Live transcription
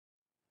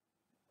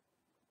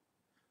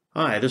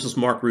Hi, this is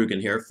Mark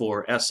Rugen here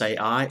for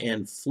SAI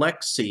and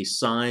Flexi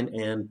Sign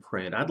and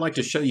Print. I'd like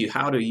to show you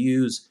how to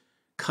use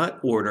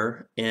Cut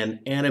Order and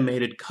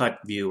Animated Cut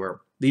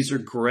Viewer. These are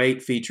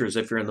great features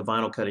if you're in the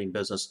vinyl cutting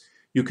business.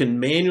 You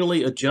can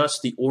manually adjust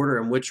the order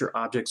in which your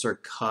objects are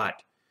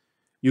cut.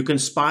 You can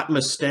spot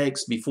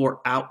mistakes before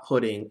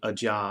outputting a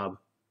job.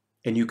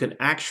 And you can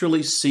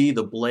actually see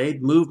the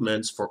blade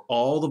movements for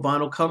all the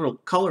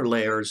vinyl color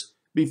layers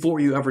before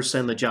you ever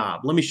send the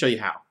job. Let me show you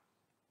how.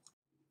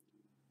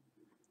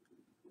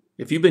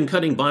 If you've been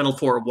cutting vinyl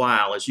for a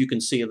while, as you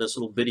can see in this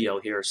little video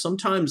here,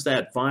 sometimes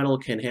that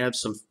vinyl can have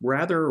some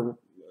rather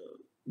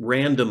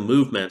random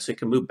movements. It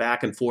can move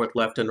back and forth,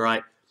 left and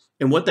right.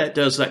 And what that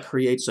does, that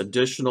creates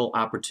additional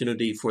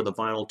opportunity for the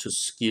vinyl to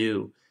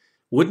skew.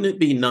 Wouldn't it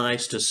be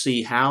nice to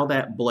see how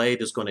that blade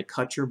is going to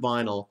cut your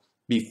vinyl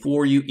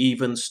before you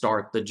even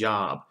start the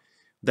job?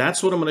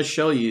 That's what I'm going to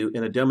show you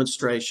in a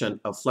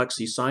demonstration of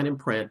Flexi Sign and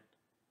Print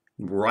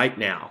right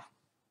now.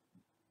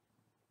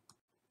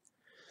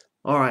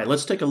 All right,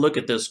 let's take a look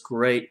at this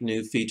great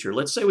new feature.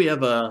 Let's say we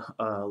have a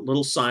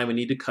little sign we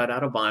need to cut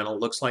out of vinyl.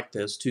 Looks like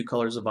this, two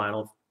colors of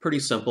vinyl,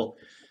 pretty simple.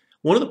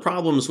 One of the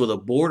problems with a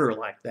border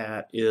like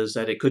that is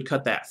that it could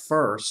cut that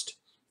first.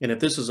 And if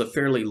this is a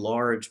fairly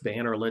large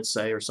banner, let's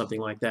say, or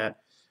something like that,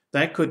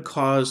 that could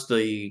cause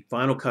the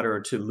vinyl cutter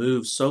to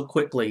move so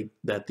quickly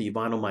that the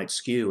vinyl might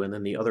skew and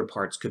then the other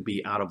parts could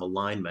be out of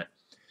alignment.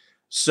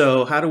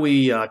 So how do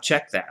we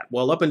check that?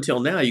 Well, up until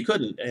now, you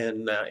couldn't.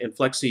 And in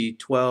Flexi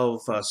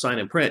 12 Sign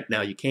and Print,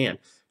 now you can.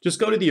 Just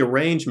go to the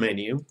Arrange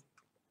menu,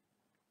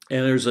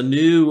 and there's a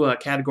new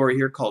category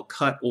here called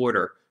Cut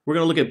Order. We're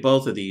going to look at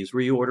both of these,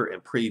 Reorder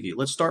and Preview.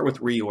 Let's start with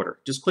Reorder.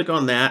 Just click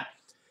on that,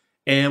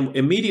 and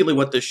immediately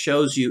what this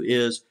shows you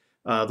is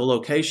the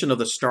location of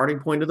the starting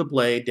point of the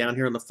blade down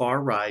here on the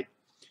far right.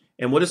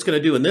 And what it's going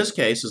to do in this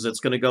case is it's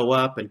going to go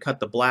up and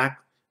cut the black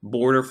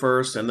border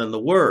first and then the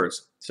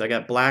words. So I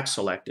got black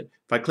selected.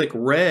 If I click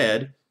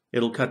red,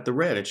 it'll cut the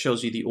red. It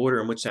shows you the order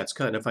in which that's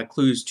cut. And if I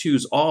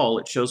choose all,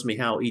 it shows me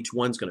how each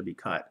one's going to be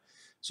cut.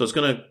 So it's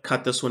going to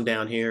cut this one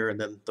down here and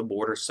then the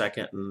border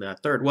second and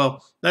third.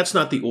 Well, that's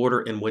not the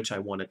order in which I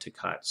want it to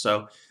cut.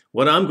 So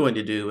what I'm going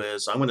to do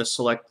is I'm going to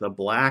select the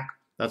black.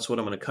 That's what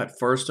I'm going to cut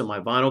first in my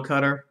vinyl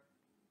cutter.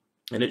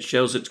 And it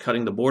shows it's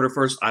cutting the border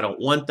first. I don't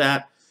want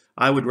that.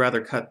 I would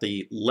rather cut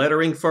the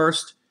lettering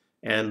first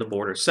and the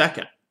border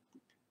second.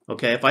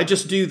 Okay, if I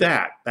just do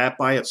that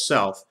by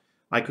itself,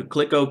 I could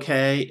click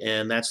OK,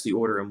 and that's the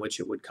order in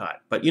which it would cut.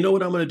 But you know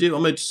what I'm going to do?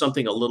 I'm going to do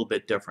something a little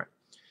bit different.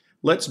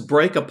 Let's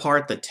break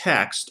apart the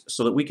text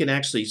so that we can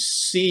actually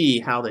see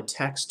how the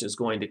text is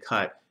going to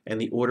cut and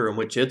the order in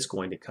which it's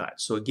going to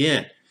cut. So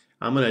again,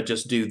 I'm going to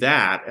just do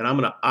that, and I'm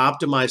going to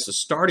optimize the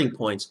starting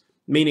points,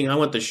 meaning I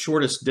want the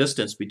shortest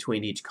distance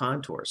between each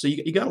contour. So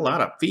you got a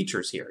lot of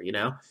features here, you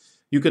know.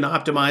 You can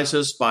optimize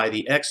this by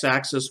the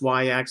x-axis,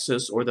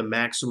 y-axis, or the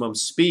maximum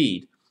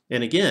speed.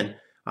 And again,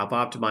 I've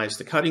optimized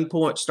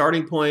the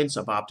starting points,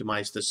 I've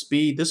optimized the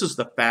speed. This is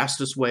the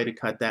fastest way to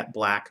cut that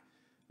black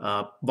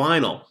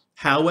vinyl.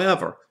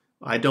 However,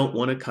 I don't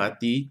want to cut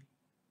the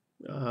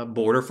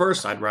border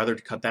first. I'd rather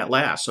cut that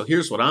last. So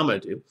here's what I'm going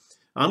to do.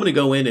 I'm going to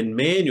go in and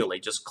manually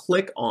just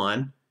click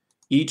on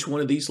each one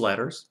of these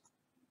letters.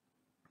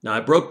 Now I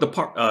broke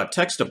the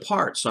text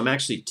apart, so I'm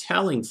actually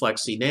telling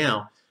Flexi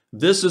now,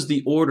 this is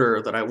the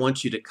order that I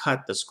want you to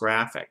cut this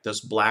graphic,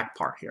 this black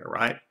part here,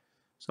 right?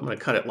 So I'm going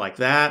to cut it like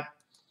that,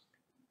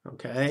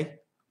 okay?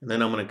 And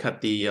then I'm going to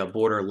cut the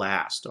border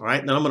last, all right?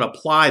 And then I'm going to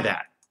apply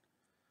that.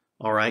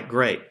 All right,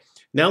 great.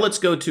 Now let's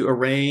go to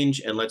Arrange,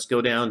 and let's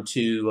go down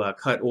to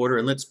Cut Order,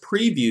 and let's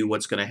preview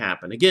what's going to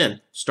happen.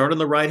 Again, start on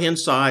the right-hand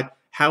side.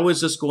 How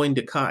is this going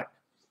to cut?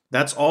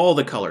 That's all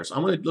the colors.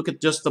 I'm going to look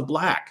at just the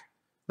black.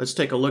 Let's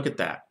take a look at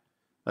that.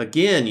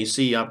 Again, you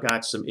see I've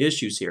got some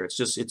issues here.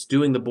 It's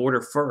doing the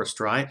border first,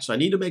 right? So I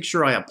need to make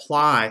sure I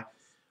apply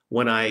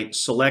when I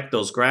select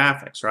those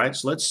graphics, right?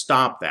 So let's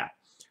stop that.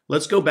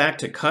 Let's go back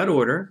to Cut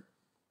Order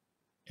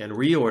and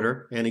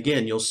Reorder. And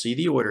again, you'll see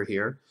the order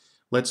here.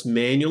 Let's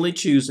manually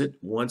choose it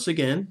once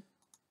again.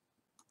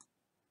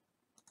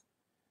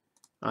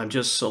 I'm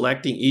just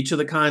selecting each of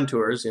the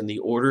contours in the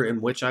order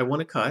in which I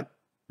want to cut,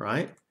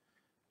 right?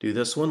 Do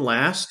this one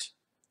last,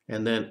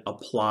 and then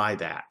apply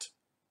that,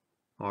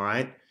 all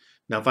right?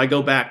 Now, if I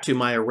go back to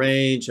my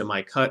Arrange and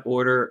my Cut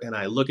Order and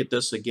I look at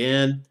this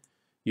again,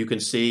 you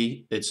can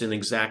see it's in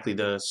exactly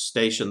the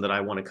station that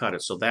I want to cut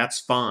it. So that's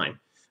fine.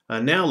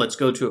 Now let's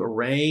go to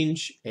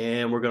Arrange,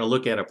 and we're going to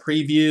look at a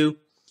preview.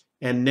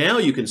 And now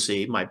you can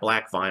see my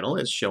black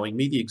vinyl is showing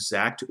me the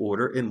exact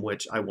order in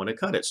which I want to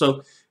cut it.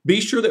 So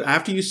be sure that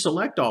after you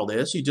select all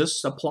this, you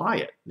just apply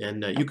it.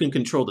 And you can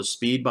control the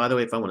speed, by the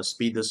way, if I want to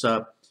speed this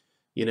up,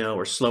 you know,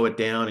 or slow it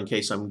down in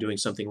case I'm doing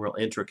something real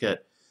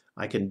intricate.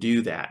 I can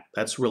do that.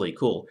 That's really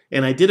cool.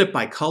 And I did it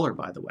by color,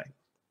 by the way.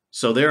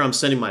 So there I'm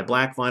sending my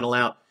black vinyl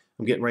out.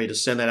 I'm getting ready to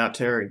send that out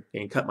to her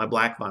and cut my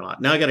black vinyl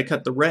out. Now I got to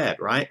cut the red,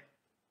 right?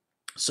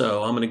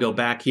 So I'm going to go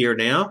back here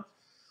now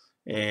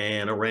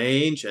and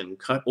Arrange and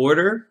Cut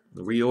Order,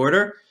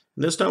 Reorder.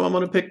 And this time I'm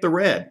going to pick the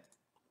red.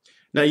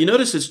 Now you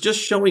notice it's just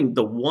showing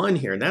the one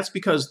here, and that's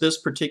because this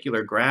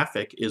particular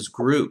graphic is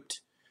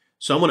grouped.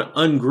 So I'm going to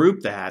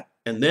ungroup that,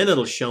 and then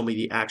it'll show me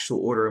the actual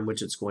order in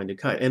which it's going to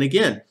cut. And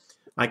again,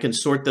 I can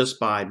sort this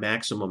by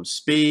maximum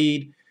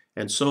speed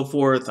and so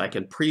forth. I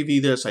can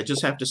preview this. I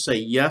just have to say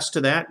yes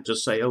to that,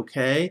 just say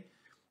okay,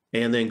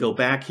 and then go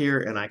back here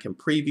and I can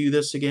preview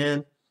this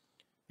again.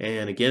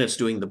 And again, it's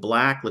doing the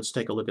black. Let's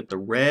take a look at the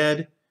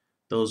red.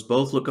 Those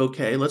both look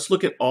okay. Let's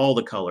look at all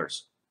the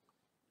colors.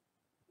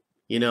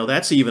 You know,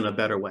 that's even a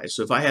better way.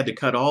 So if I had to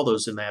cut all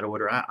those in that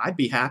order, I'd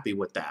be happy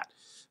with that.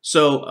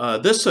 So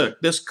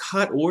this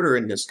cut order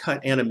and this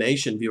cut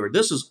animation viewer,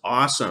 this is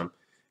awesome.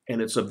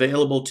 And it's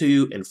available to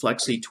you in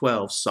Flexi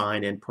 12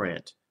 Sign and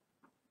Print.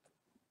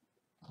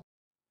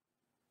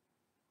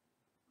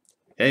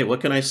 Hey,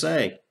 what can I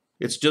say?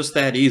 It's just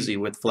that easy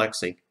with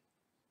Flexi.